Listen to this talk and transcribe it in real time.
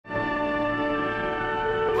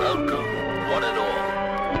Welcome, one and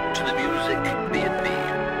all, to the Music B&B.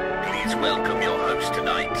 Please welcome your host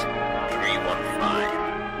tonight,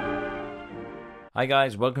 315. Hi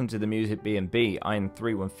guys, welcome to the Music B&B. I'm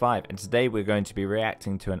 315, and today we're going to be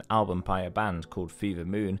reacting to an album by a band called Fever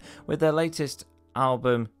Moon with their latest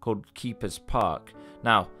album called Keeper's Park.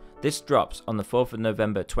 Now, this drops on the 4th of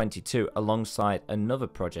November 22 alongside another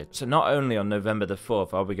project. So not only on November the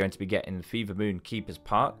 4th are we going to be getting Fever Moon Keeper's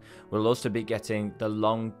Park, we'll also be getting The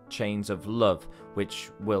Long Chains of Love,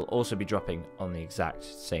 which will also be dropping on the exact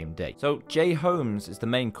same day. So Jay Holmes is the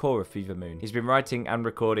main core of Fever Moon. He's been writing and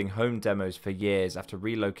recording home demos for years after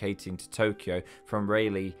relocating to Tokyo from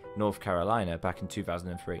Raleigh, North Carolina back in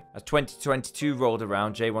 2003. As 2022 rolled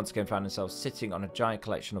around, Jay once again found himself sitting on a giant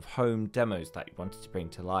collection of home demos that he wanted to bring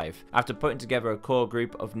to life. After putting together a core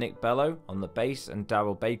group of Bello on the bass and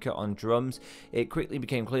Darryl Baker on drums, it quickly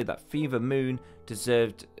became clear that Fever Moon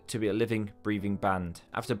deserved to be a living, breathing band.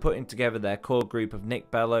 After putting together their core group of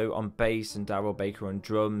Bello on bass and Darryl Baker on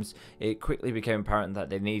drums, it quickly became apparent that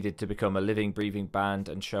they needed to become a living, breathing band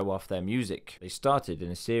and show off their music. They started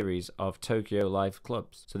in a series of Tokyo live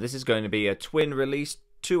clubs. So this is going to be a twin release,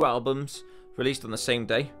 2 albums released on the same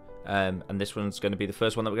day. And this one's going to be the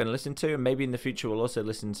first one that we're going to listen to, and maybe in the future we'll also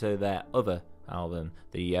listen to their other album,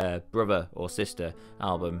 the brother or sister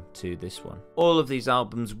album to this one. All of these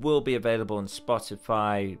albums will be available on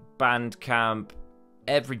Spotify, Bandcamp,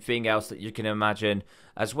 everything else that you can imagine,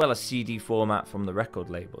 as well as CD format from the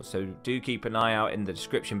record label. So do keep an eye out in the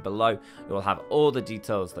description below. It will have all the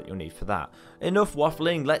details that you'll need for that. Enough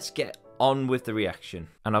waffling, let's get on with the reaction.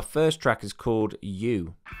 And our first track is called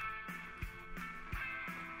You.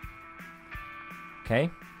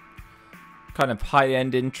 Okay, kind of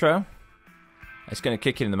high-end intro. It's going to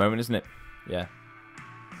kick in the moment, isn't it? Yeah.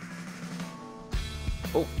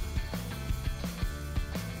 Oh.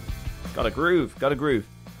 Got a groove, got a groove.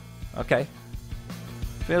 Okay.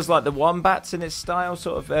 Feels like the Wombats in its style,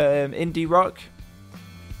 sort of indie rock.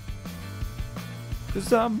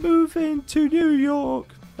 'Cause I'm moving to New York.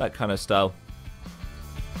 That kind of style.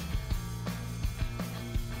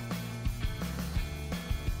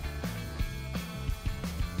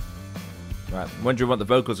 Right, I'm wondering what the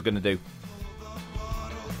vocals are going to do.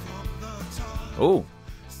 Oh,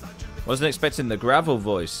 wasn't expecting the gravel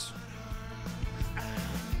voice.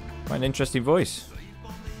 Quite an interesting voice.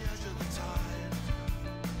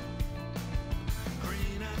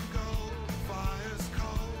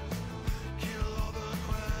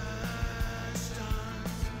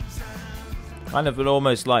 Kind of an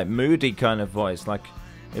almost like moody kind of voice, like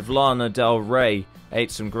if Lana Del Rey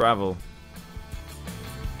ate some gravel.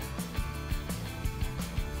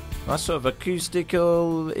 Nice sort of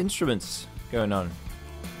acoustical instruments going on.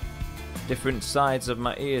 Different sides of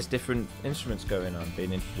my ears, different instruments going on,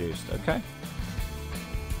 being introduced. Okay.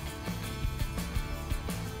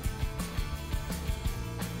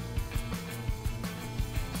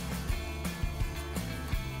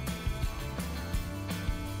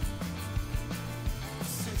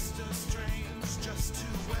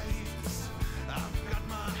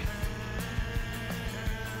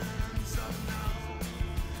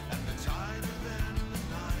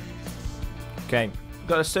 Okay,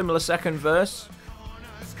 got a similar second verse.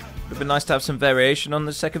 Would be nice to have some variation on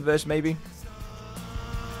the second verse, maybe.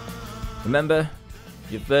 Remember,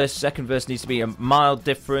 your second verse needs to be a mild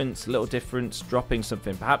difference, a little difference, dropping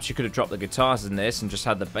something. Perhaps you could have dropped the guitars in this and just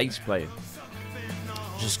had the bass playing.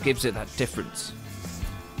 Just gives it that difference.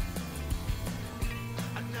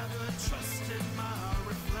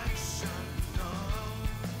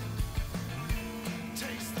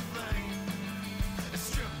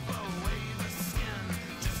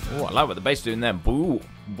 Oh, I like what the bass is doing there. Boo,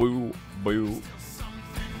 boo, boo.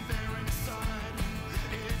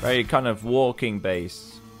 Very kind of walking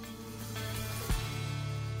bass.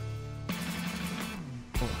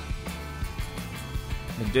 Oh.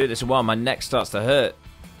 I've been doing this a while, my neck starts to hurt.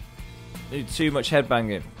 I do too much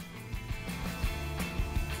headbanging.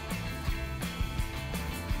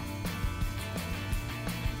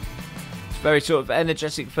 It's very sort of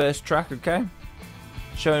energetic first track, okay?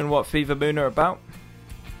 Showing what Fever Moon are about.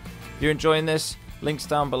 If you're enjoying this, links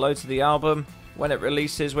down below to the album, when it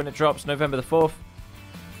releases, when it drops, November the 4th.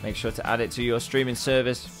 Make sure to add it to your streaming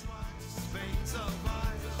service.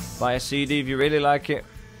 Buy a CD if you really like it.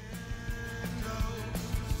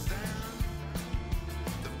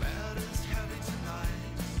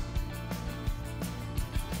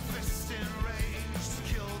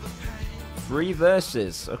 Three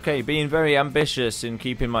verses. Okay, being very ambitious in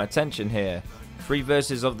keeping my attention here. 3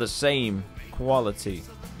 verses of the same quality.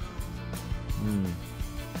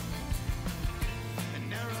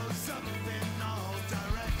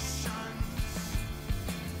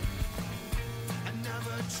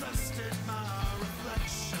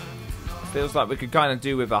 Feels like we could kind of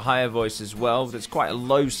do with a higher voice as well. That's quite a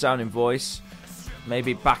low sounding voice.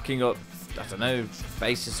 Maybe backing up, I don't know,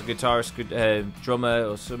 bassist, a guitarist, drummer,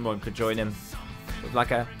 or someone could join him with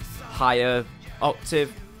like a higher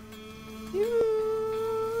octave.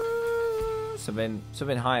 Something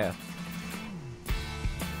higher.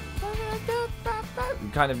 We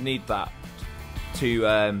kind of need that to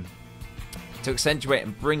accentuate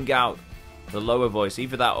and bring out the lower voice.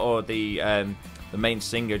 Either that or the main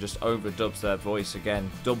singer just overdubs their voice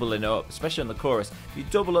again, doubling up, especially on the chorus. If you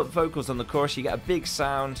double up vocals on the chorus, you get a big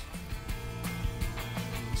sound.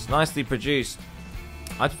 It's nicely produced.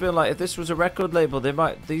 I feel like if this was a record label,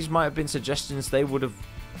 these might have been suggestions they would have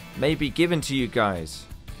maybe given to you guys.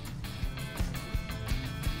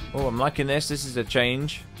 Oh, I'm liking this. This is a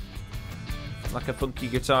change. Like a funky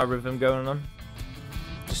guitar rhythm going on.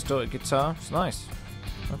 Distorted guitar. It's nice.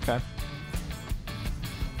 Okay.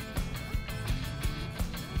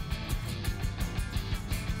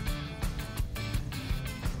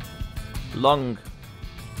 Long.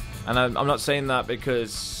 And I'm not saying that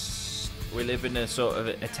because we live in a sort of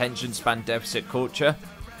attention span deficit culture.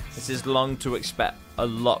 This is long to expect a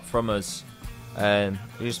lot from us. We're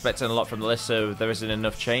expecting a lot from the list, so there isn't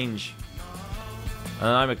enough change. And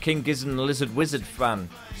I'm a King Gizzard and the Lizard Wizard fan,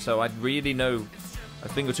 so I'd really know a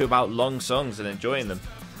thing or two about long songs and enjoying them.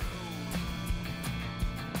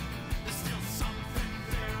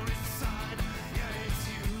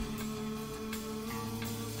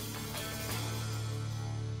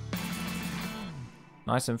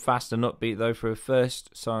 Nice and fast and upbeat though for a first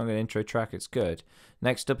song and intro track, it's good.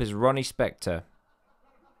 Next up is Ronnie Spector.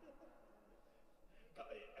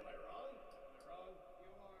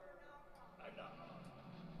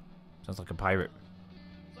 Sounds like a pirate.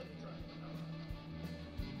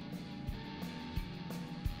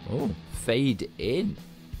 Oh, fade in.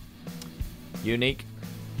 Unique.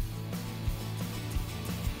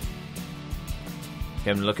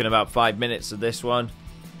 Okay, I'm looking about 5 minutes of this one.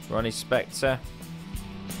 Ronnie Spector.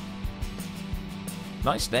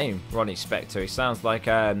 Nice name, Ronnie Spector. He sounds like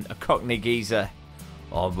a Cockney geezer.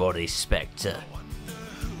 Oh, Ronnie Spector.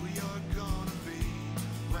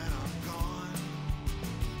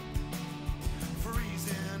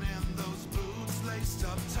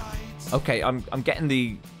 Okay, I'm getting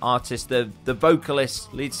the artist, the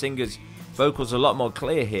vocalist, lead singer's vocals a lot more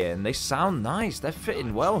clear here, and they sound nice. They're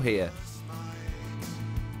fitting well here.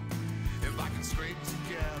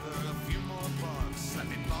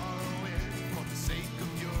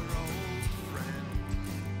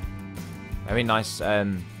 Very nice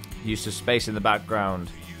use of space in the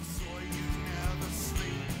background.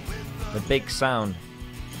 The big sound,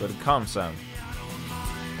 but a calm sound.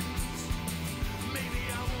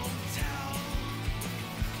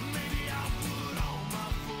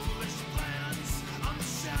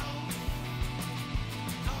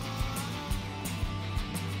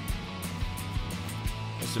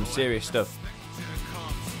 There's some serious stuff.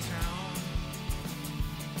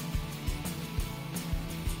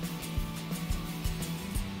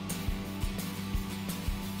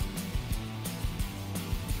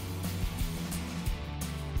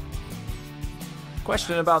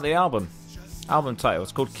 Question about the album. Album title.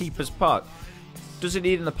 It's called Keeper's Park. Does it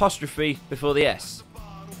need an apostrophe before the S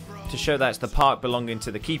to show that it's the park belonging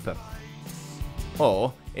to the keeper?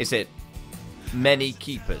 Or is it many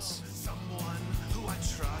keepers?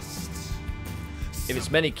 If it's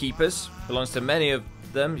many keepers, belongs to many of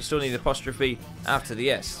them, you still need an apostrophe after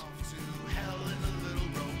the S.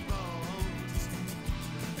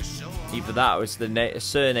 Either that or it's the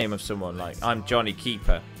surname of someone, like I'm Johnny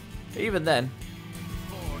Keeper. Even then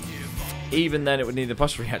it would need an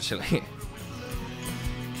apostrophe actually.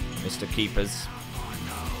 Mr. Keepers.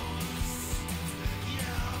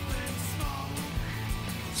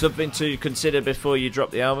 Something to consider before you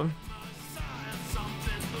drop the album.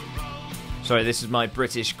 Sorry, this is my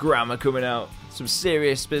British grammar coming out. Some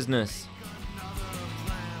serious business.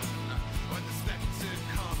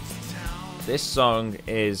 This song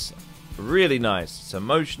is really nice. It's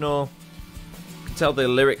emotional. You can tell the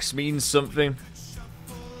lyrics mean something.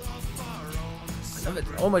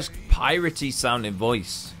 Almost piratey sounding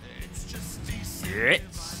voice.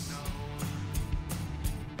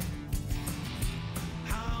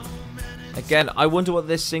 Again, I wonder what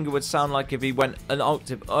this singer would sound like if he went an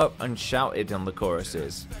octave up and shouted on the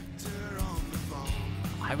choruses.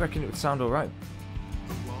 I reckon it would sound alright.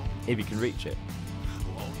 If you can reach it.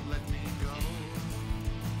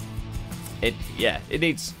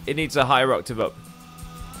 It needs a higher octave up.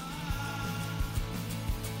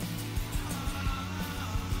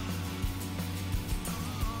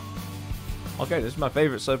 Okay, this is my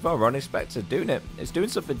favourite so far. Ronnie Spector doing it. It's doing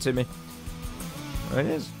something to me. There it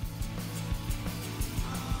is.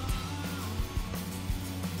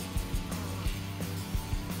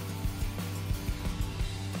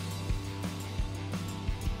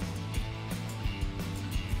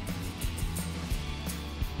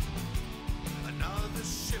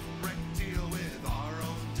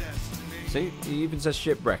 See, he even says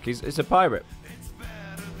shipwreck. He's a pirate.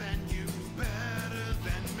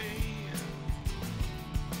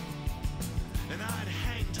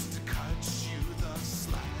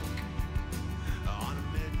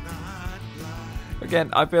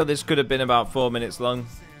 Again, I feel this could have been about 4 minutes long,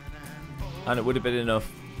 and it would have been enough.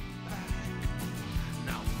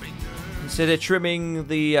 Consider trimming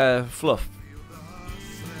the fluff.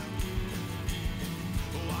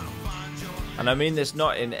 And I mean this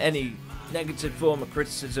not in any negative form of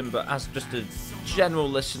criticism, but as just a general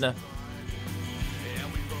listener.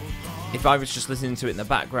 If I was just listening to it in the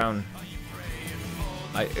background,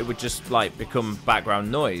 it would just like become background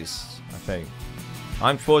noise, I think.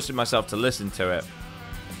 I'm forcing myself to listen to it,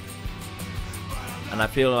 and I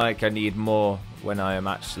feel like I need more when I am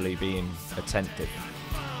actually being attentive.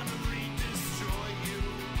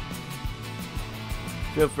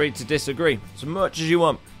 Feel free to disagree as much as you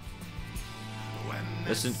want.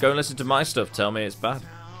 Go and listen to my stuff. Tell me it's bad.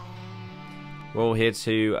 We're all here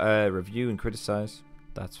to review and criticize.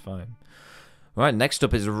 That's fine. Right, next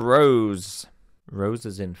up is Rose. Rose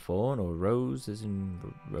as in fawn, or Rose as in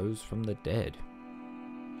Rose from the dead?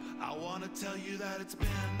 I wanna tell you that it's been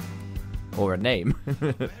or a name.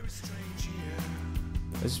 This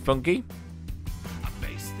is funky. I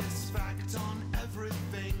base this fact on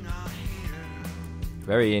everything I hear.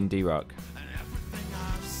 Very indie rock.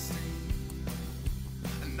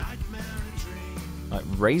 Like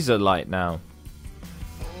razor light now.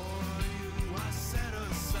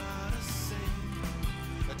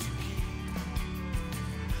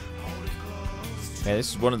 Yeah,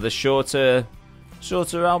 this is one of the shorter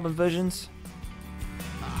album versions.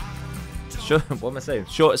 What am I saying?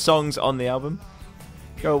 Shorter songs on the album.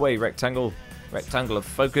 Go away, rectangle of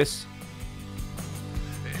focus.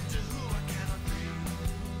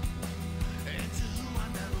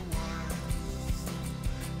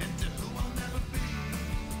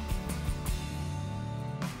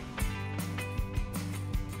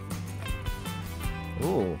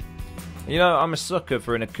 Ooh. You know, I'm a sucker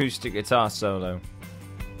for an acoustic guitar solo.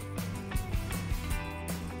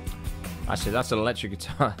 Actually, that's an electric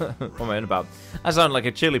guitar. What am I on about? That sounds like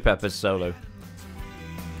a Chili Peppers solo.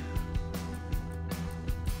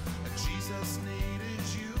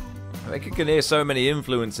 I think you can hear so many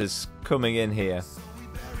influences coming in here.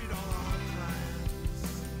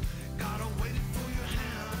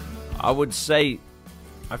 I would say,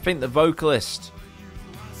 I think the vocalist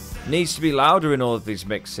needs to be louder in all of these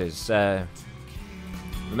mixes.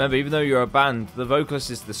 Remember, even though you're a band, the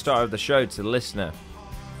vocalist is the star of the show to the listener.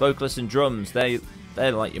 Vocalist and drums, they're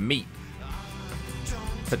like your meat.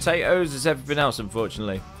 Potatoes is everything else,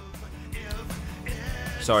 unfortunately.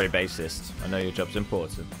 Sorry, bassist. I know your job's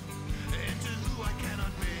important.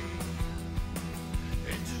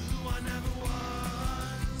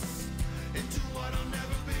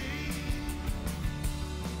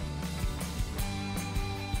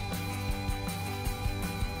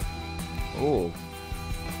 Oh,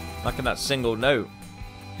 like in that single note.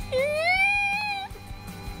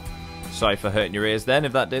 Sorry for hurting your ears then,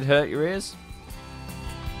 if that did hurt your ears.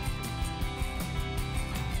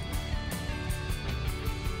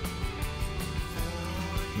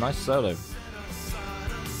 Nice solo.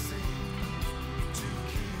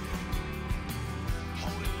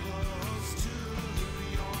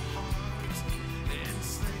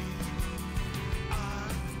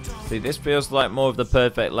 See, this feels like more of the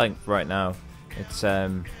perfect length right now. It's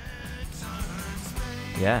yeah,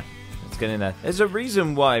 it's getting there. There's a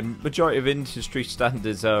reason why majority of industry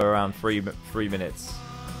standards are around 3 minutes.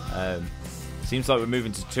 Seems like we're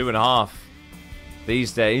moving to 2.5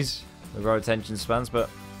 these days with our attention spans, but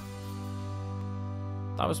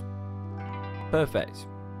that was perfect.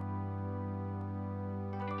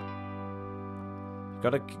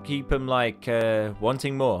 Gotta keep them like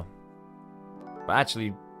wanting more, but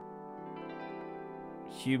actually,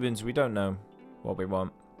 humans, we don't know what we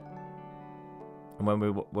want, and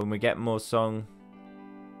when we get more song,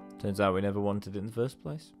 turns out we never wanted it in the first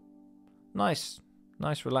place. Nice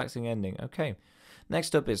relaxing ending. Okay,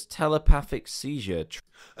 next up is Telepathic Seizure.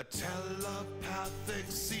 A telepathic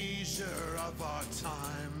seizure of our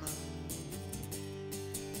time.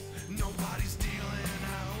 Nobody's dealing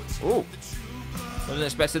out. Oh, wasn't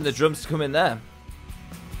expecting the drums to come in there.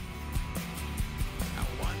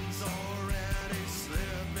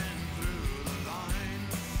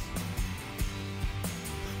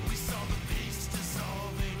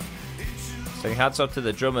 So hats off to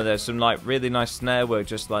the drummer. There's some like really nice snare work,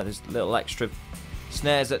 just like this little extra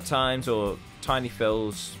snares at times or tiny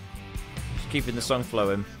fills, just keeping the song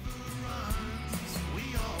flowing.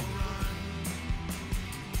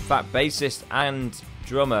 In fact, bassist and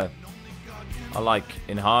drummer are like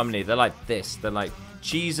in harmony. They're like this. They're like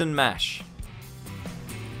cheese and mash.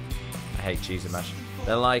 I hate cheese and mash.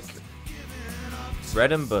 They're like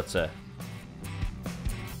bread and butter.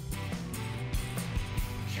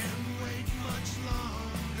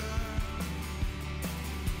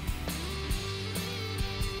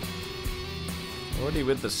 Already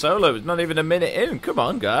with the solo. It's not even a minute in. Come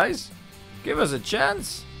on, guys. Give us a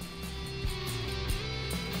chance.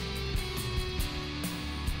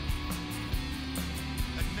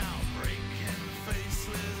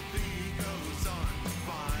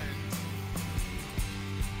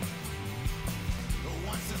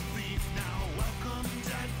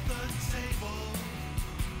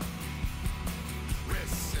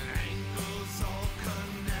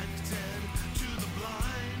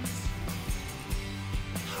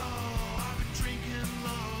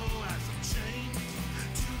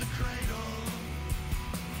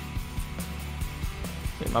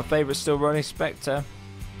 My favourite's still Ronnie Spector.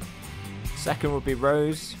 Second would be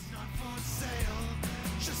Rose.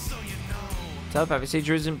 Telepathic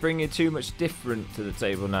Seizure isn't bringing too much different to the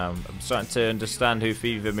table now. I'm starting to understand who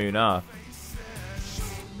Fever Moon are.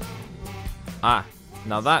 Ah,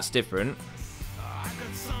 now that's different.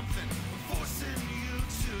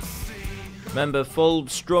 Remember, full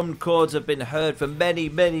strummed chords have been heard for many,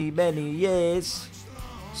 many, many years.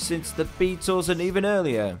 Since the Beatles and even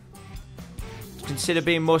earlier. Consider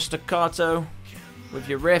being more staccato with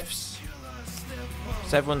your riffs.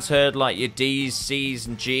 So everyone's heard like your D's, C's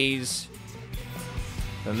and G's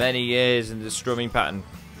for many years in the strumming pattern.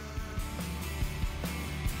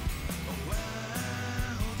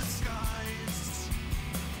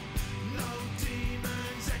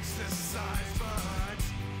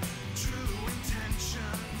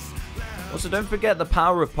 Also, don't forget the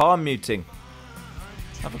power of palm muting.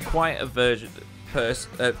 I have a quieter version,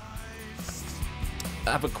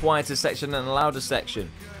 have a quieter section and a louder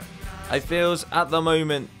section. I feels at the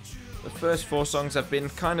moment the first 4 songs have been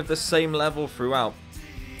kind of the same level throughout,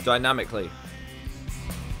 dynamically.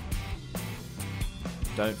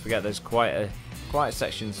 Don't forget those quieter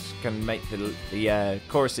sections can make the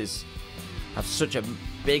choruses have such a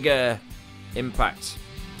bigger impact.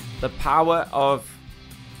 The power of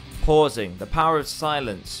pausing, the power of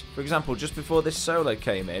silence. For example, just before this solo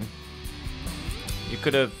came in, you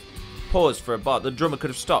could have paused for a bar. The drummer could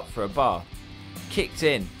have stopped for a bar, kicked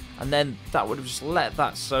in, and then that would have just let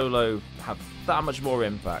that solo have that much more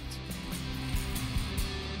impact.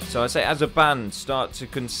 So I say, as a band, start to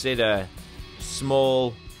consider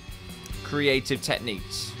small creative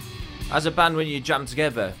techniques. As a band, when you jam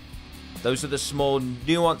together, those are the small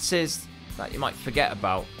nuances that you might forget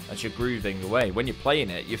about as you're grooving away. When you're playing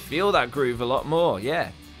it, you feel that groove a lot more,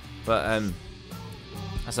 yeah. But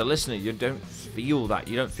as a listener, you don't feel that.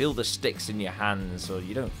 You don't feel the sticks in your hands, or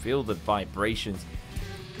you don't feel the vibrations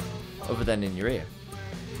other than in your ear.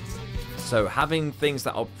 So having things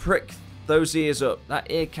that'll prick those ears up, that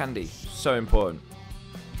ear candy, so important.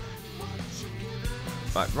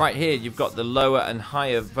 Right here, you've got the lower and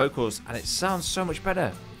higher vocals, and it sounds so much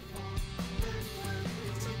better.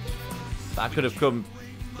 That could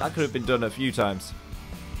have been done a few times.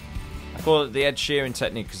 I call it the Ed Sheeran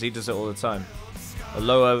technique because he does it all the time. A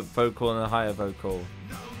lower vocal and a higher vocal.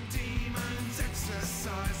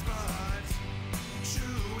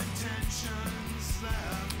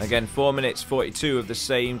 Again, 4 minutes 42 of the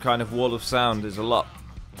same kind of wall of sound is a lot.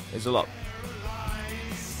 Is a lot.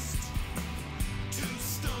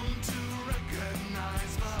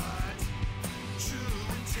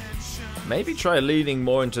 Maybe try leaning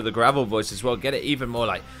more into the gravel voice as well. Get it even more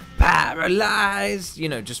like paralyzed. You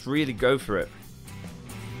know, just really go for it.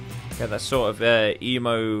 Get that sort of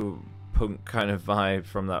emo punk kind of vibe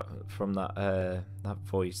from that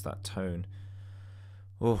voice, that tone.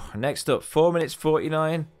 Oh, next up, 4 minutes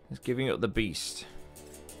 49 is Giving Up the Beast.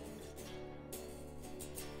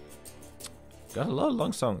 Got a lot of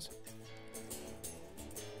long songs.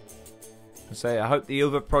 I hope the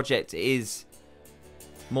other project is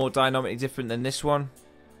more dynamically different than this one.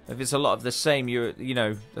 If it's a lot of the same, you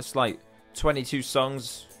know, that's like 22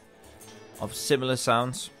 songs of similar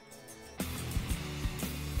sounds.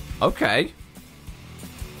 Okay.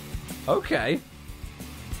 Okay.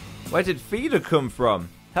 Where did Feeder come from?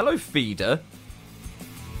 Hello, Feeder.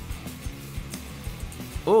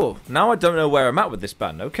 Oh, now I don't know where I'm at with this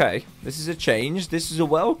band. Okay. This is a change. This is a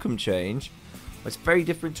welcome change. It's very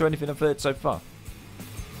different to anything I've heard so far.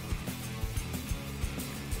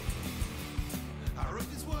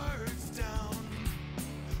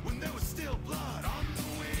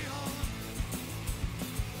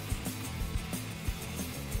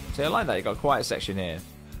 See, I like that. You got quite a section here.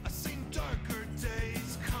 I've seen darker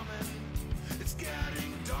days coming. It's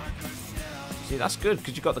getting darker still. See, that's good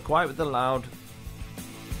because you got the quiet with the loud.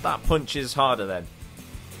 That punches harder then.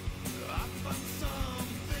 I found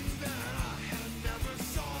something that I had never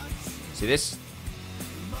sought. See,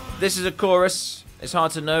 this is a chorus. It's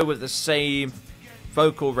hard to know with the same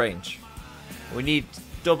vocal range. We need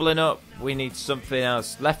doubling up. We need something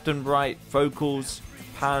else. Left and right vocals,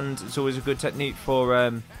 panned. It's always a good technique for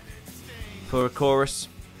a chorus.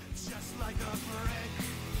 Just like a brick.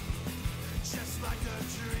 Just like a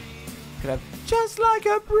dream. Could have just like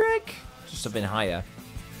a brick. Just something higher.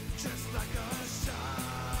 Just like a shot.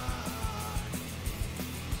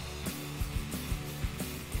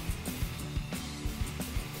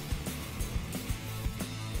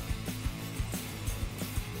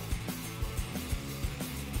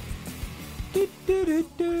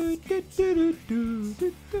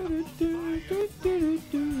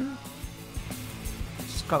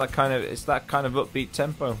 It's that kind of upbeat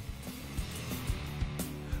tempo.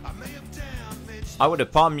 I may have damaged. I would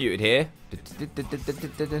have palm muted here.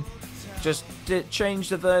 Just change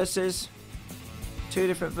the verses. 2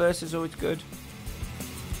 different verses, always good.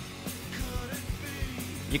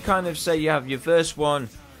 You kind of say you have your verse 1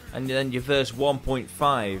 and then your verse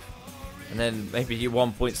 1.5 and then maybe your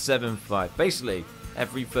 1.75. Basically,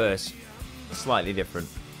 every verse slightly different.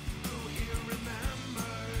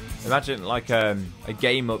 Imagine like a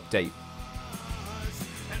game update.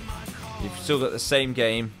 You've still got the same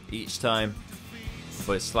game each time,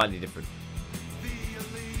 but it's slightly different.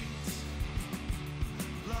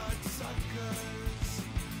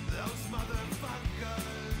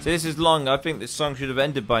 So this is long. I think this song should have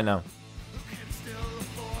ended by now.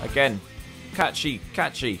 Again, catchy,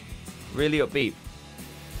 really upbeat.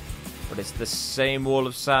 But it's the same wall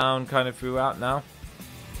of sound kind of throughout now.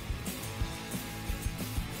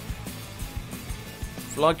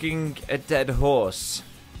 Flogging a dead horse.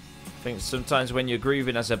 I think sometimes when you're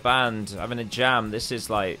grooving as a band, having a jam, this is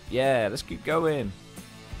like, yeah, let's keep going.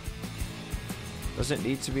 Doesn't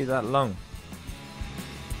need to be that long.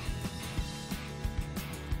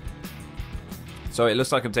 So it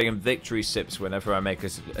looks like I'm taking victory sips whenever I make a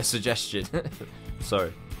suggestion.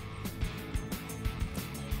 Sorry.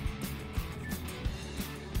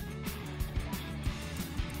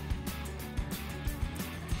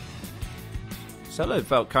 Solo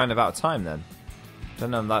felt kind of out of time then.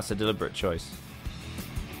 Don't know if that's a deliberate choice.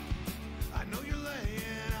 I know you're laying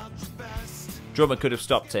out your best. Drummer could have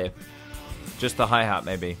stopped here. Just the hi-hat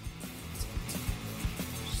maybe.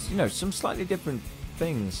 Just, you know, some slightly different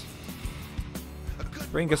things.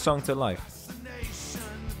 Bring a song to life. Fascination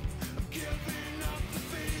of giving up the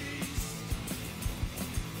beast.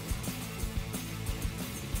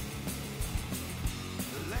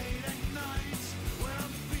 Late at night when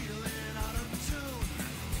I'm feeling out of tune.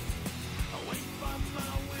 I wait for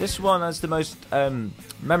my way. This one has the most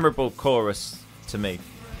memorable chorus to me.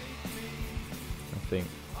 I think.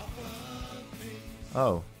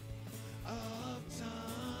 Oh.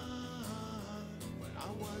 When I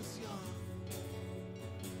was young,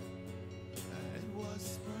 and it was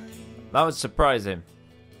spring, That was surprising.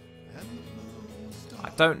 and the moon was I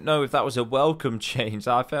don't know if that was a welcome change.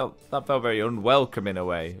 That felt very unwelcome in a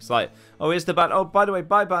way. It's like, oh, here's the band. Oh, by the way,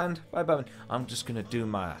 bye band. Bye band. I'm just gonna do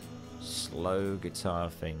my slow guitar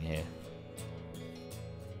thing here.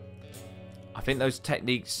 I think those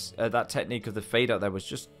techniques, that technique of the fade out there was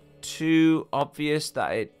just too obvious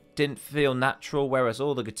that it didn't feel natural, whereas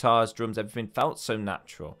all the guitars, drums, everything felt so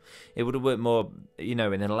natural. It would have worked more, you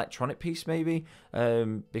know, in an electronic piece maybe,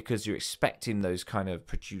 because you're expecting those kind of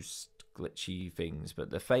produced glitchy things.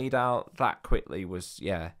 But the fade out that quickly was,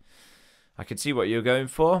 yeah, I could see what you were going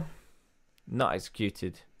for. Not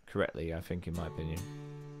executed correctly, I think, in my opinion.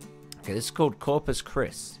 Okay, this is called Corpus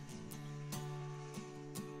Christ,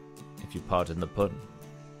 if you pardon the pun.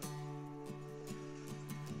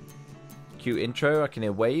 Cute intro, I can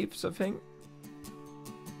hear waves, I think.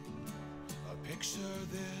 picture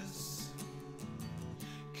this.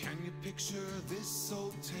 Can you picture this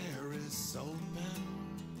old terrace, old man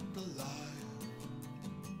alive?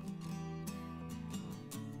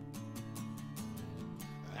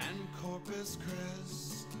 And Corpus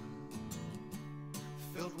Christ,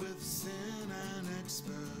 filled with sin and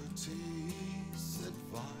expertise,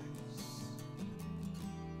 advice.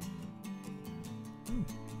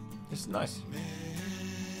 It's nice. Midnight,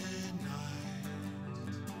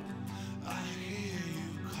 I hear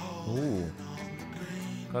you calling Ooh. on the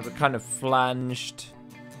green. Got a kind of flanged,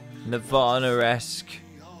 Nirvana-esque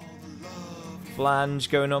flange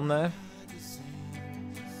going on there.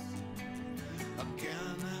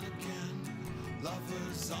 Again and again,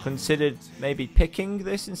 lovers considered maybe picking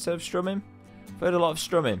this instead of strumming? I've heard a lot of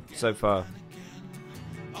strumming so far.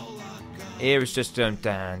 Here is just down,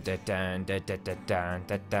 down, down, down, down,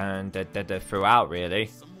 down, down, down, throughout, really.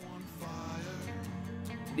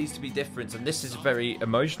 It needs to be different, and this is a very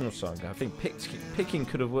emotional song. I think picking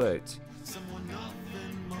could have worked.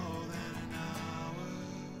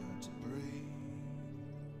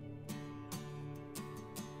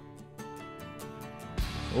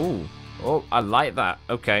 Ooh. Oh, I like that.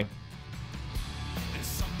 Okay.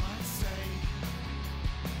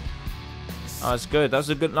 Oh, that's good. That's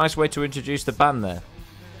a good, nice way to introduce the band there.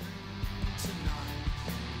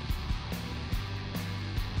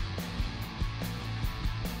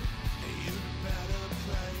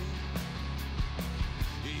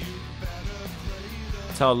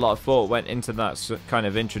 Tell a lot of thought went into that kind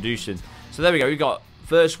of introduction. So there we go. We got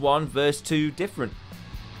verse 1, verse 2 different.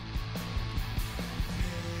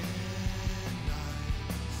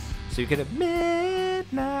 So you get a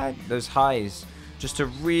midnight, those highs, just to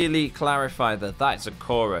really clarify that that's a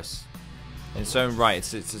chorus in its own right.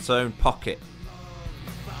 It's its own pocket.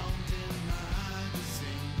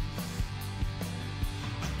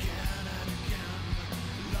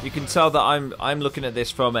 You can tell that I'm looking at this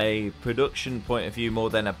from a production point of view more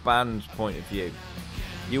than a band point of view.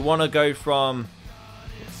 You want to go from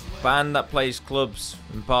band that plays clubs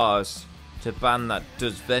and bars to band that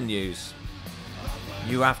does venues.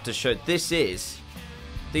 You have to show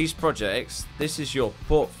these projects, this is your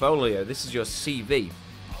portfolio, this is your CV,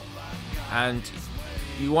 and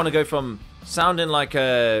you want to go from sounding like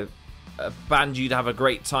a band you'd have a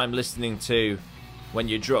great time listening to when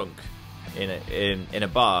you're drunk in a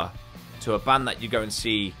bar to a band that you go and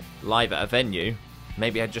see live at a venue.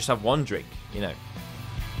 Maybe I just have one drink, you know.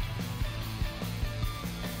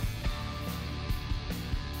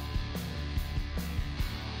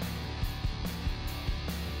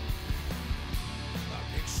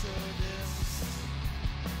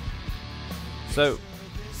 So,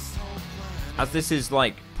 as this is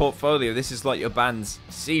like portfolio, this is like your band's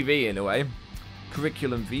CV in a way,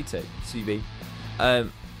 curriculum vitae CV.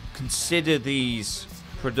 Consider these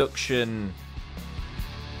production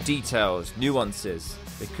details, nuances,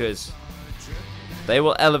 because they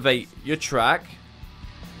will elevate your track.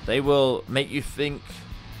 They will make you think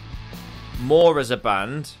more as a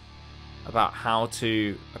band about how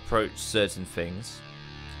to approach certain things,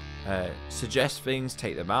 suggest things,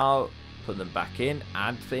 take them out, put them back in,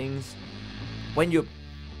 add things. When you're,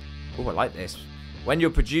 oh, I like this. When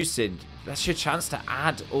you're producing, that's your chance to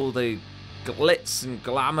add all the glitz and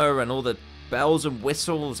glamour and all the bells and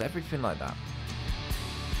whistles, everything like that.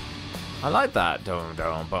 I like that. Dum,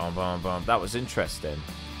 dum, bum, bum, bum. That was interesting.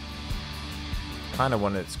 Kind of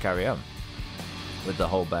wanted to carry on with the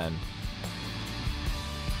whole band.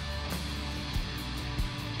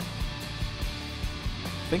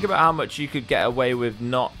 Think about how much you could get away with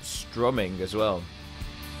not strumming as well.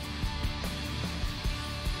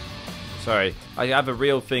 Sorry, I have a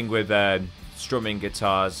real thing with strumming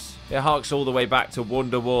guitars. It harks all the way back to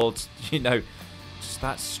Wonderwall. You know, just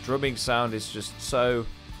that strumming sound is just so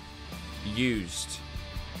used,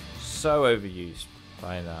 so overused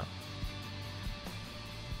by now.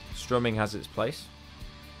 Strumming has its place.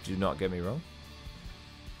 Do not get me wrong.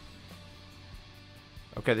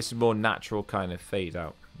 Okay, this is more natural kind of fade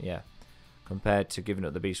out. Yeah, compared to Giving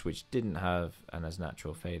Up the Beast, which didn't have an as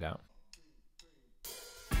natural fade out.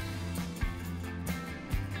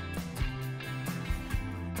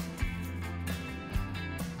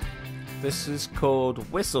 This is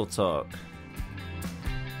called Whistle Talk.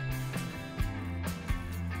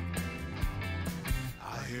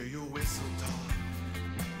 I hear your whistle talk.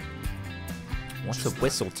 What's a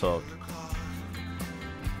whistle talk?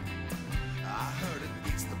 I heard it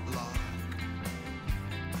beats the block.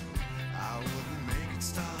 I wouldn't make it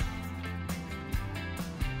stop.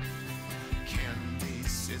 Candy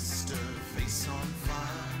sister, face on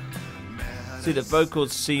fire. See, the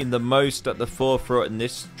vocals seen the most at the forefront in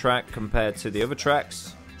this track compared to the other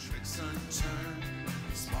tracks. Tricks unturned.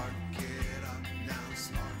 Spark it up now.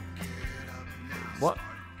 Spark it up now. What?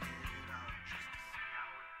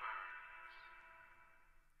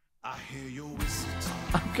 I hear your whistle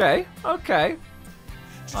talk. Okay, okay.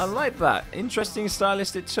 I like that. Interesting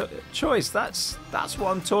stylistic choice. That's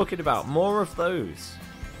what I'm talking about. More of those.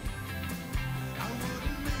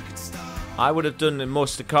 I would have done a more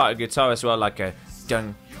staccato guitar as well, like a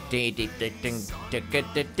dun ding ding ding ding ding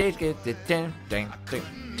ding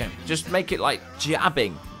ding. Just make it like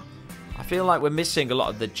jabbing. I feel like we're missing a lot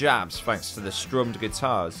of the jabs thanks to the strummed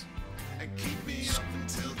guitars.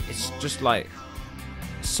 It's just like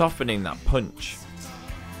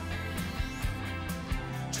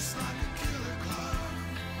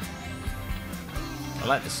I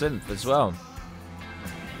like the synth as well.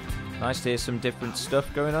 Nice to hear some different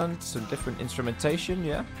stuff going on, some different instrumentation,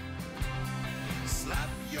 yeah. Slap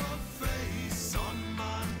your face on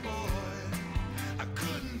my boy. I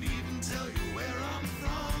couldn't even tell you where I'm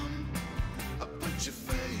from. I put your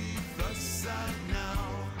faith aside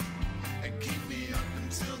now and keep me up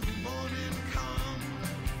until the morning come.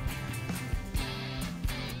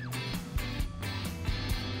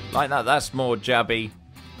 Like that, that's more jabby.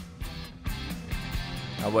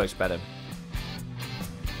 That works better.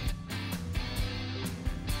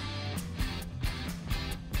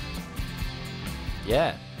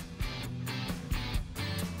 Yeah.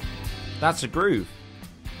 That's a groove.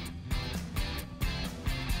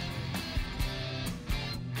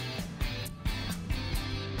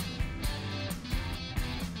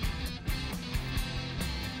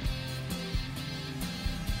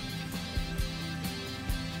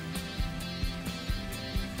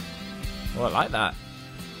 Oh, I like that.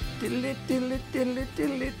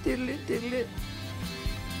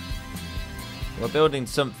 We're building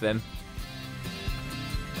something.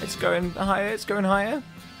 It's going higher, it's going higher.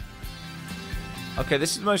 Okay,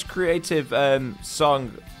 this is the most creative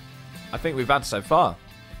song I think we've had so far.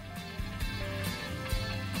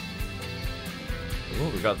 Ooh,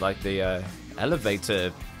 we got like the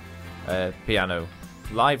elevator piano.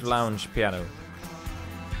 Live lounge piano.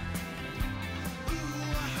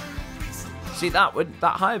 See, that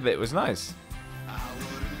higher bit was nice.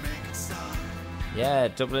 Yeah,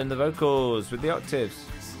 doubling the vocals with the octaves.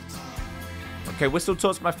 Okay, Whistle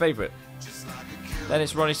Talk's my favourite. Then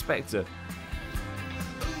it's Ronnie Spector.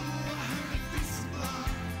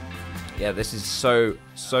 Yeah, this is so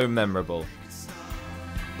memorable.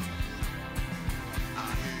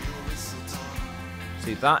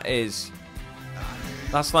 See, that's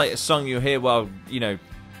like a song you hear while, you know,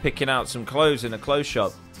 picking out some clothes in a clothes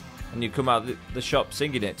shop, and you come out the shop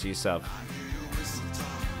singing it to yourself.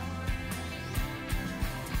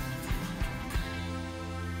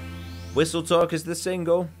 Whistle Talk is the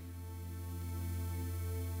single.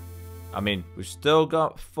 I mean, we've still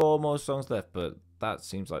got 4 more songs left, but that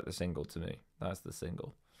seems like the single to me. That's the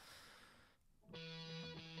single.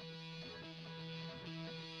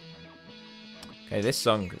 Okay, this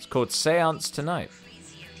song is called Seance Tonight.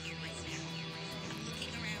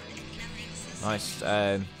 Nice,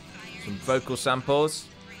 some vocal samples.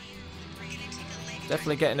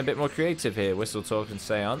 Definitely getting a bit more creative here, Whistle Talk and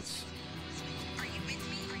Seance.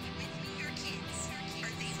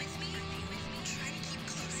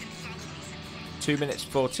 2 minutes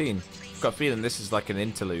 14. I've got a feeling this is like an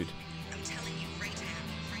interlude.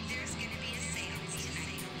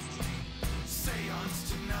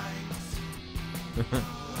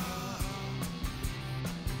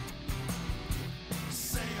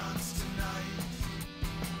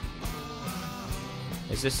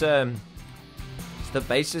 Is this is the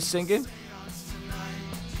bassist singing?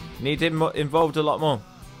 Need him involved a lot more.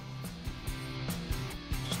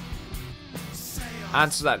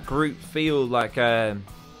 Adds to that group feel, like you're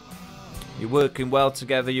working well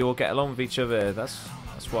together, you all get along with each other. That's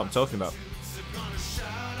what I'm talking about.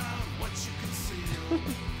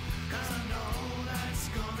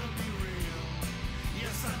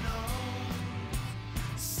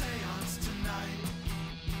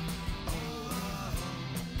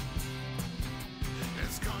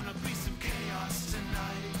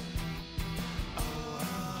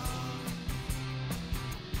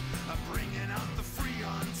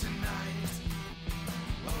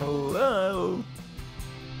 Hello.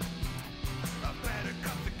 I better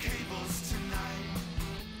cut the cables tonight.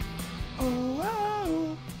 Oh, wow.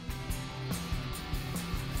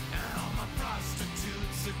 And all my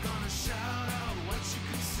prostitutes are gonna shout out what you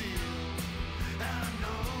conceal. And I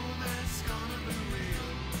know that's gonna be real.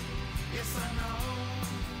 Yes, I know.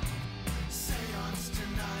 Seance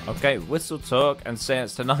tonight. Okay, Whistle Talk and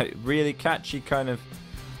Seance Tonight. Really catchy kind of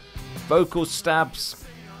vocal stabs.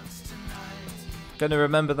 Gonna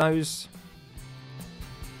remember those.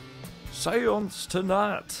 Seance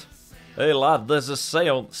tonight. Hey lad, there's a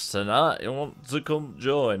seance tonight. You want to come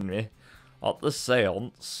join me at the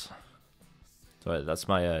seance? Sorry, that's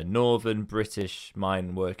my northern British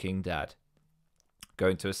mind working dad.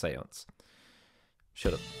 Going to a seance.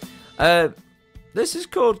 Shut up. This is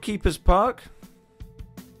called Keeper's Park.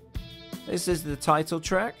 This is the title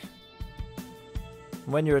track.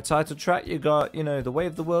 When you're a title track, you got, you know, the weight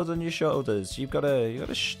of the world on your shoulders. You gotta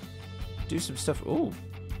do some stuff. Ooh,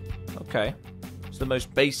 okay. It's the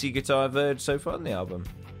most bassy guitar I've heard so far on the album,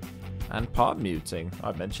 and part muting.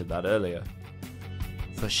 I mentioned that earlier.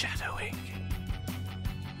 Foreshadowing.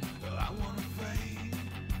 I wanna fade.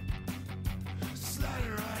 Slide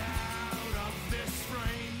right out of this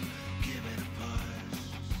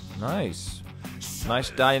Nice.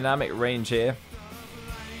 Nice dynamic range here.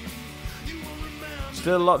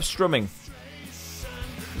 Still a lot of strumming.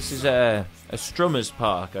 This is a strummer's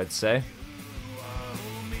park, I'd say.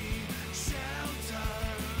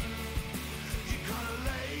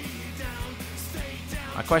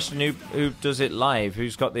 I question who does it live.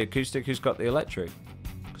 Who's got the acoustic, who's got the electric?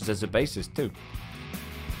 Because there's a bassist too.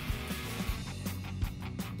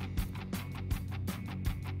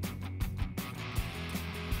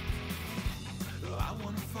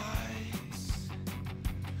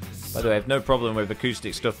 By the way, I have no problem with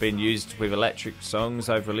acoustic stuff being used with electric songs.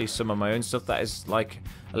 I've released some of my own stuff that is like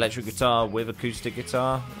electric guitar with acoustic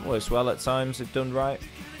guitar. Works well at times if done right.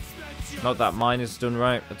 Not that mine is done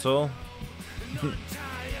right at all.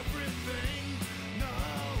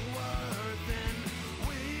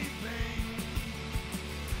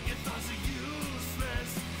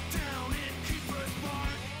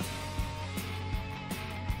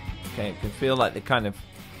 Okay, you can feel like the kind of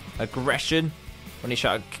aggression when he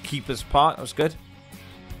shouted Keeper's Park. That was good.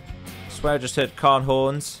 I swear I just heard car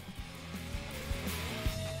horns.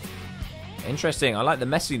 Interesting. I like the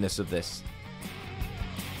messiness of this.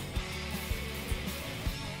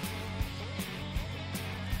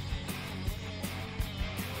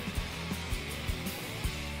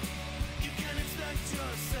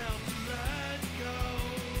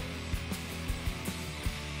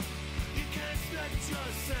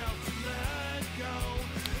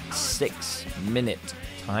 Six-minute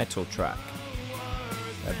title track.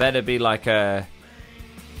 There better be like a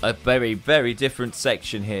very, very different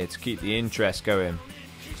section here to keep the interest going.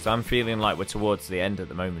 Because I'm feeling like we're towards the end at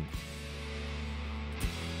the moment.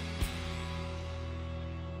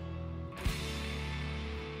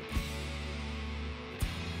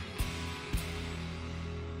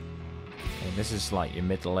 And this is like your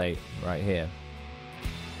middle eight right here.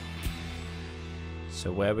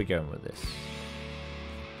 So where are we going with this?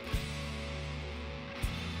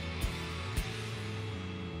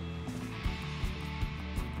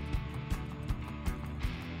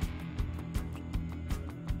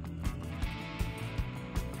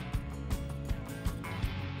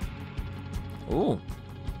 Ooh,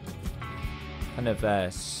 kind of a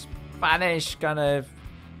Spanish kind of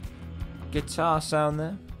guitar sound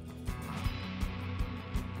there.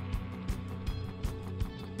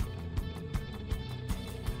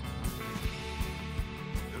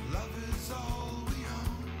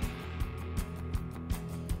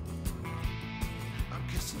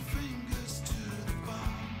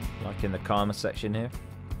 Like in the Karma section here.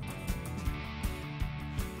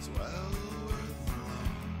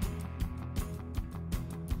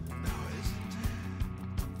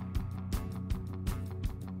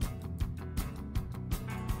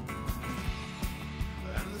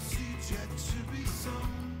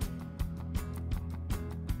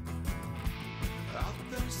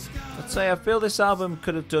 I'd say I feel this album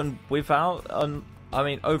could have done without, I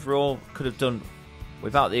mean overall could have done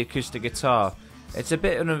without the acoustic guitar. It's a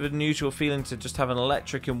bit of an unusual feeling to just have an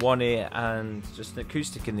electric in one ear and just an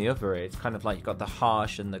acoustic in the other ear. It's kind of like you got the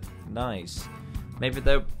harsh and the nice. Maybe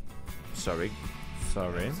they're... Sorry.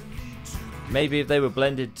 Maybe if they were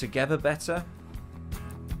blended together better,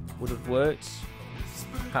 would have worked.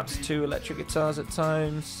 Perhaps 2 electric guitars at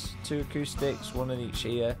times, 2 acoustics, 1 in each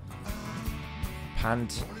ear.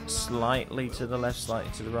 Panned slightly to the left,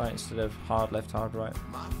 slightly to the right instead of hard left, hard right.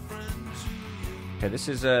 Okay, this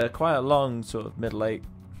is quite a long sort of middle 8,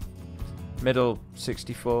 middle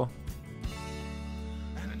 64.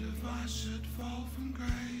 And if I should fall from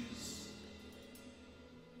grace,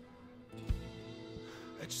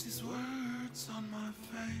 etch these words on my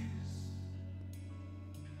face.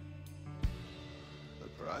 The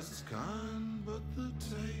price is gone, but the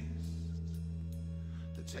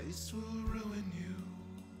taste will ruin you.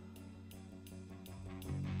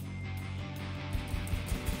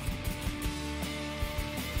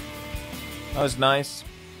 That was nice.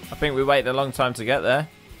 I think we waited a long time to get there.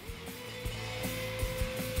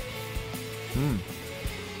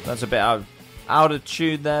 That's a bit out of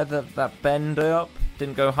tune there. That bend up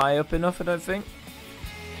didn't go high up enough, I don't think.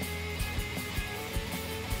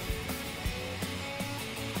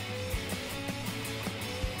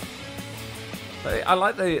 But I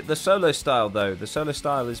like the solo style though. The solo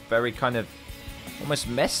style is very kind of almost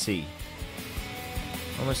messy.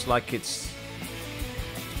 Almost like it's,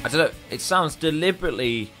 I don't know, it sounds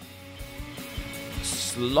deliberately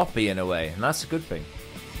sloppy in a way, and that's a good thing.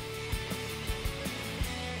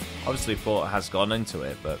 Obviously thought has gone into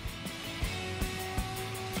it, but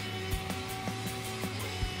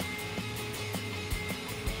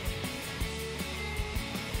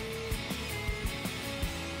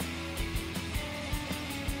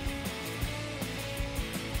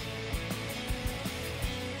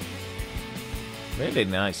Really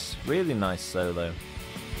nice solo.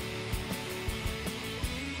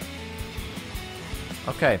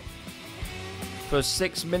 Okay, for a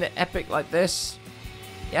 6-minute epic like this,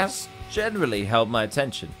 it has generally held my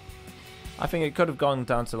attention. I think it could have gone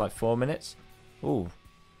down to like 4 minutes. Ooh.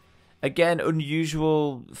 Again,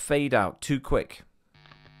 unusual fade out, too quick.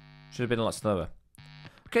 Should have been a lot slower.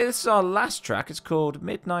 Okay, this is our last track. It's called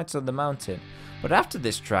Midnight on the Mountain. But after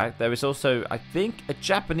this track, there is also, I think, a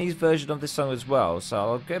Japanese version of this song as well. So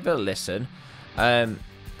I'll give it a listen.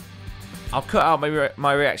 I'll cut out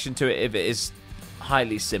my reaction to it if it is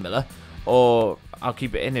highly similar, or I'll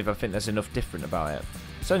keep it in if I think there's enough different about it.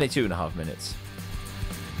 It's only 2.5 minutes.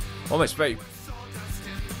 Almost very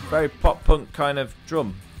pop punk kind of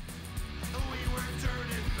drum.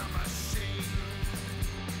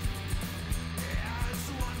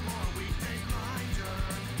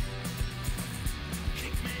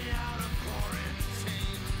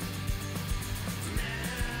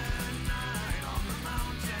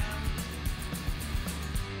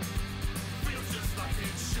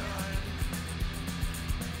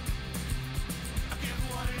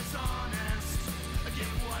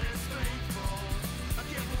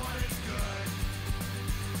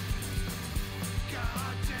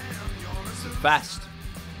 Fast.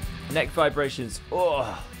 Neck vibrations.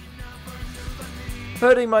 Oh.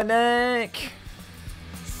 Hurting my neck.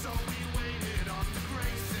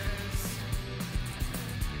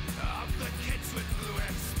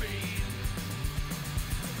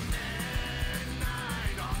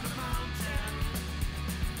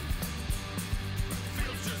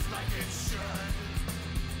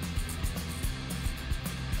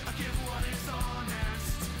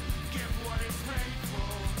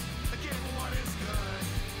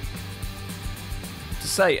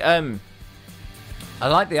 Say, I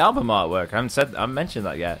like the album artwork. I haven't mentioned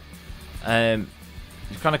that yet.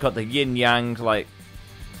 You've kind of got the yin yang like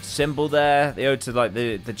symbol there. They ode to like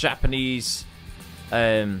the Japanese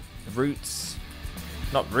roots,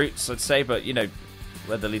 not roots, I'd say, but you know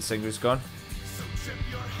where the lead singer's gone.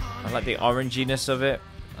 I like the oranginess of it.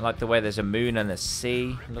 I like the way there's a moon and a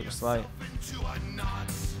sea. It looks like,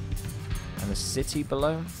 and the city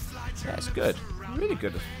below. Yeah, it's good. Really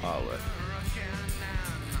good artwork.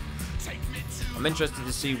 I'm interested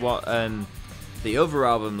to see what the other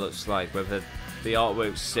album looks like, whether the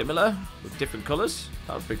artwork's similar with different colours.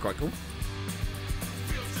 That would be quite cool.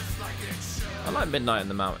 I like Midnight on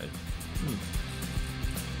the Mountain.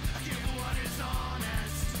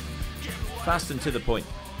 Fast and to the point.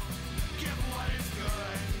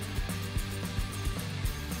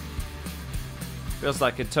 Feels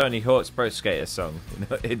like a Tony Hawk's Pro Skater song, you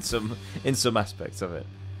know, in some aspects of it.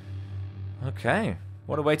 Okay.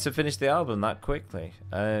 What a way to finish the album that quickly.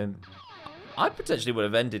 I potentially would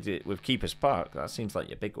have ended it with Keeper's Park. That seems like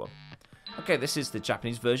your big one. Okay, this is the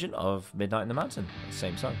Japanese version of Midnight in the Mountain.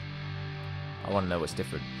 Same song. I want to know what's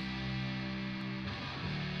different.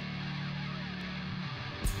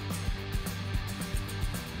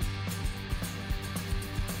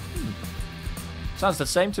 Sounds the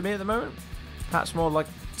same to me at the moment. Perhaps more like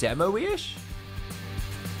demo-ish.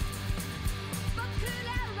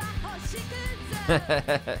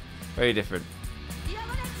 Very different.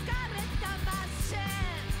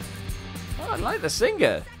 Oh, I like the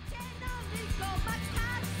singer.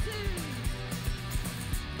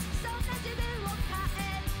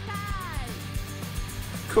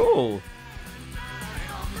 Cool.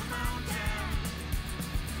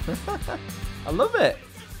 I love it.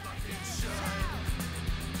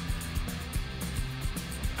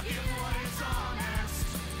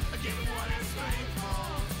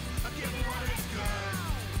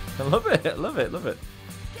 I love it, I love it, love it.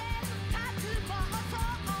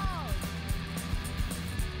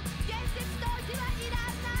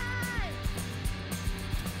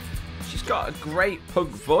 She's got a great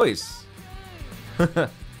punk voice.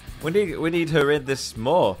 we need her in this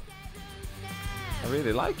more. I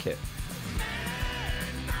really like it.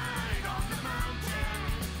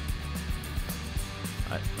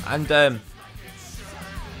 And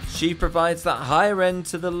she provides that higher end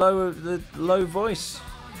to the low voice.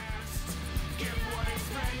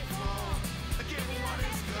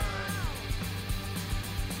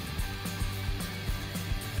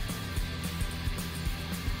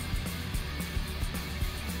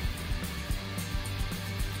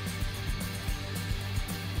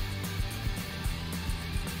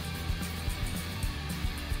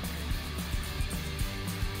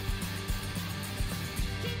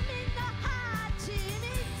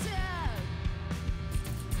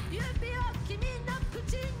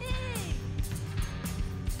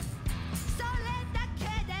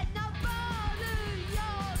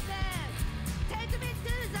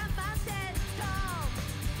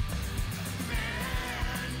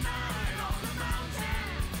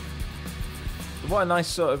 what a nice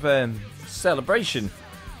sort of celebration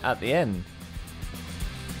at the end.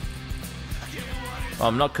 Well,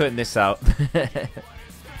 I'm not cutting this out.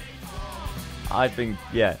 I think,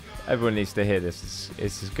 yeah, everyone needs to hear this.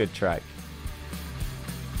 It's a good track.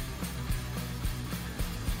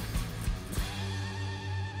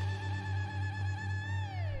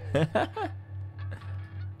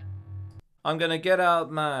 I'm going to get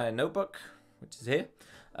out my notebook, which is here,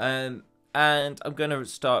 and I'm going to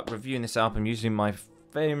start reviewing this album using my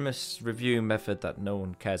famous review method that no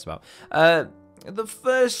one cares about. The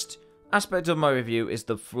first aspect of my review is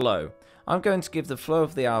the flow. I'm going to give the flow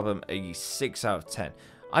of the album a 6 out of 10.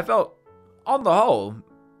 I felt, on the whole,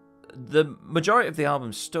 the majority of the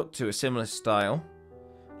album stuck to a similar style,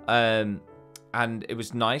 and it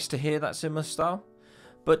was nice to hear that similar style.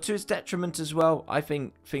 But to its detriment as well, I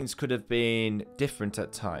think things could have been different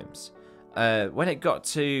at times. When it got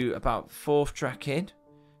to about 4th track in,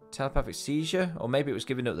 Telepathic Seizure, or maybe it was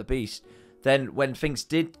Giving Up the Beast, then when things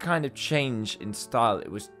did kind of change in style,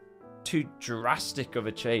 it was too drastic of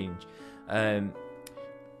a change.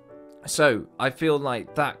 So I feel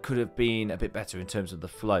like that could have been a bit better in terms of the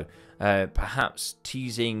flow. Perhaps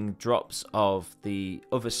teasing drops of the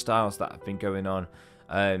other styles that have been going on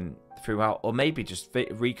throughout, or maybe just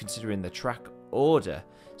reconsidering the track order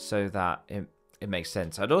so that it makes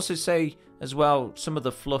sense. I'd also say as well, some of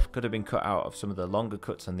the fluff could have been cut out of some of the longer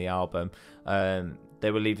cuts on the album. They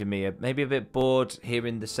were leaving me maybe a bit bored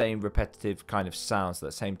hearing the same repetitive kind of sounds,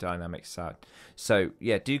 that same dynamic sound. So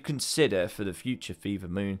yeah, do consider for the future Fever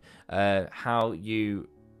Moon how you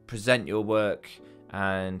present your work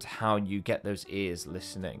and how you get those ears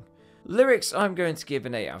listening. Lyrics, I'm going to give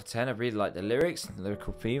an 8 out of 10. I really like the lyrics, the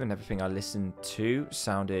lyrical theme, and everything I listened to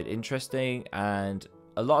sounded interesting, and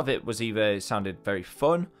a lot of it was either sounded very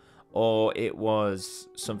fun or it was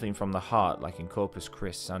something from the heart, like in Corpus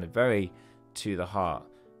Christi, sounded very to the heart.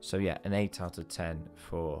 So yeah, an 8 out of 10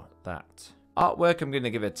 for that. Artwork, I'm going to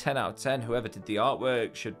give a 10 out of 10. Whoever did the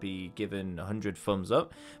artwork should be given 100 thumbs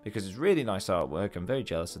up because it's really nice artwork. I'm very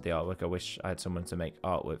jealous of the artwork. I wish I had someone to make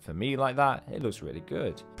artwork for me like that. It looks really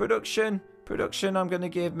good. Production, I'm going to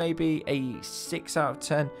give maybe a 6 out of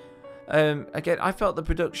 10. Again, I felt the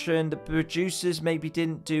producers maybe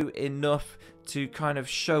didn't do enough to kind of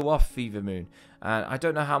show off Fever Moon. And I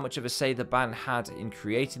don't know how much of a say the band had in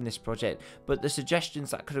creating this project, but the suggestions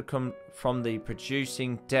that could have come from the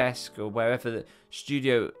producing desk or wherever the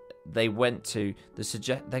studio they went to,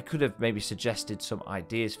 they could have maybe suggested some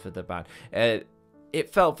ideas for the band. It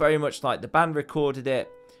felt very much like the band recorded it,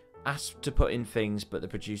 asked to put in things, but the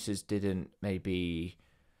producers didn't maybe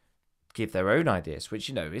give their own ideas, which,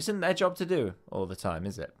 you know, isn't their job to do all the time,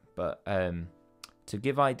 is it? But to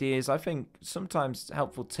give ideas, I think sometimes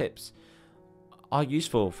helpful tips are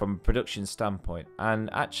useful from a production standpoint, and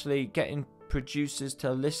actually getting producers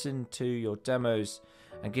to listen to your demos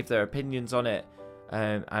and give their opinions on it,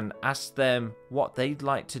 and ask them what they'd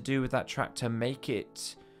like to do with that track to make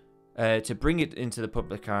it to bring it into the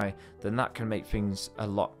public eye, then that can make things a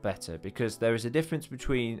lot better, because there is a difference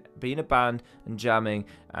between being a band and jamming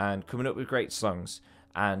and coming up with great songs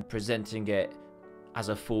and presenting it as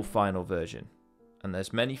a full final version. And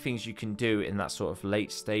there's many things you can do in that sort of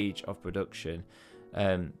late stage of production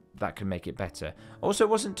that can make it better. Also,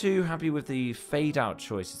 wasn't too happy with the fade out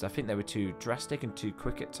choices. I think they were too drastic and too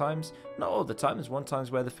quick at times. Not all the time. There's one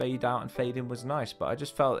times where the fade out and fade in was nice, but I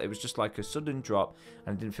just felt it was just like a sudden drop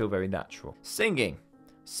and it didn't feel very natural. Singing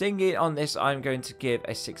on this, I'm going to give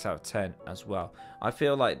a 6 out of 10 as well. I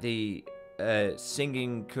feel like the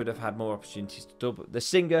singing could have had more opportunities to double the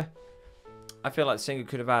singer. I feel like the singer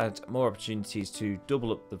could have had more opportunities to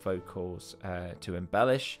double up the vocals, to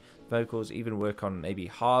embellish vocals, even work on maybe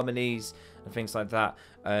harmonies and things like that.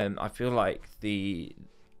 I feel like the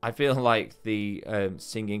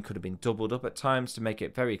singing could have been doubled up at times to make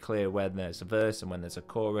it very clear when there's a verse and when there's a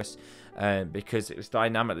chorus, because it was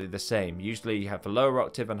dynamically the same. Usually you have a lower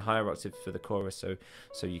octave and higher octave for the chorus,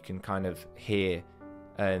 so you can kind of hear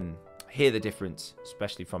the difference,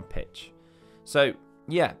 especially from pitch. So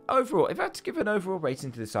yeah, overall, if I had to give an overall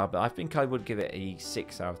rating to this album, I think I would give it a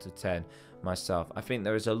 6 out of 10 myself. I think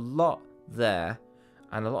there is a lot there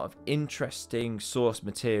and a lot of interesting source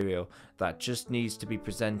material that just needs to be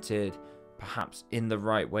presented perhaps in the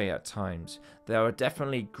right way at times. There are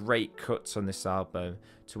definitely great cuts on this album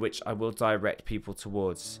to which I will direct people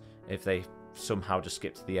towards if they somehow just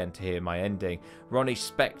skip to the end to hear my ending. Ronnie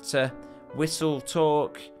Spector, Whistle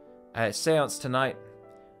Talk, Seance Tonight,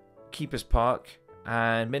 Keeper's Park,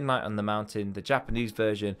 and Midnight on the Mountain, the Japanese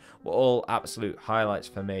version, were all absolute highlights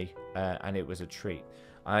for me, and it was a treat.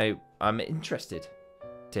 I'm interested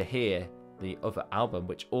to hear the other album,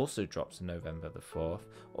 which also drops on November the 4th.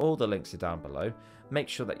 All the links are down below. Make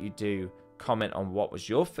sure that you do comment on what was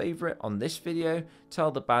your favorite on this video.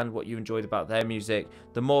 Tell the band what you enjoyed about their music.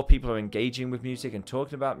 The more people are engaging with music and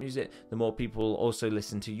talking about music, the more people will also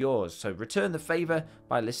listen to yours. So return the favor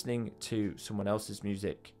by listening to someone else's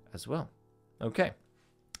music as well. Okay,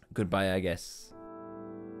 goodbye, I guess.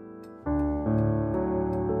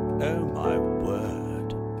 Oh my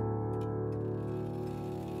word.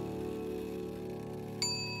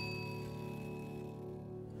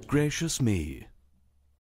 Gracious me.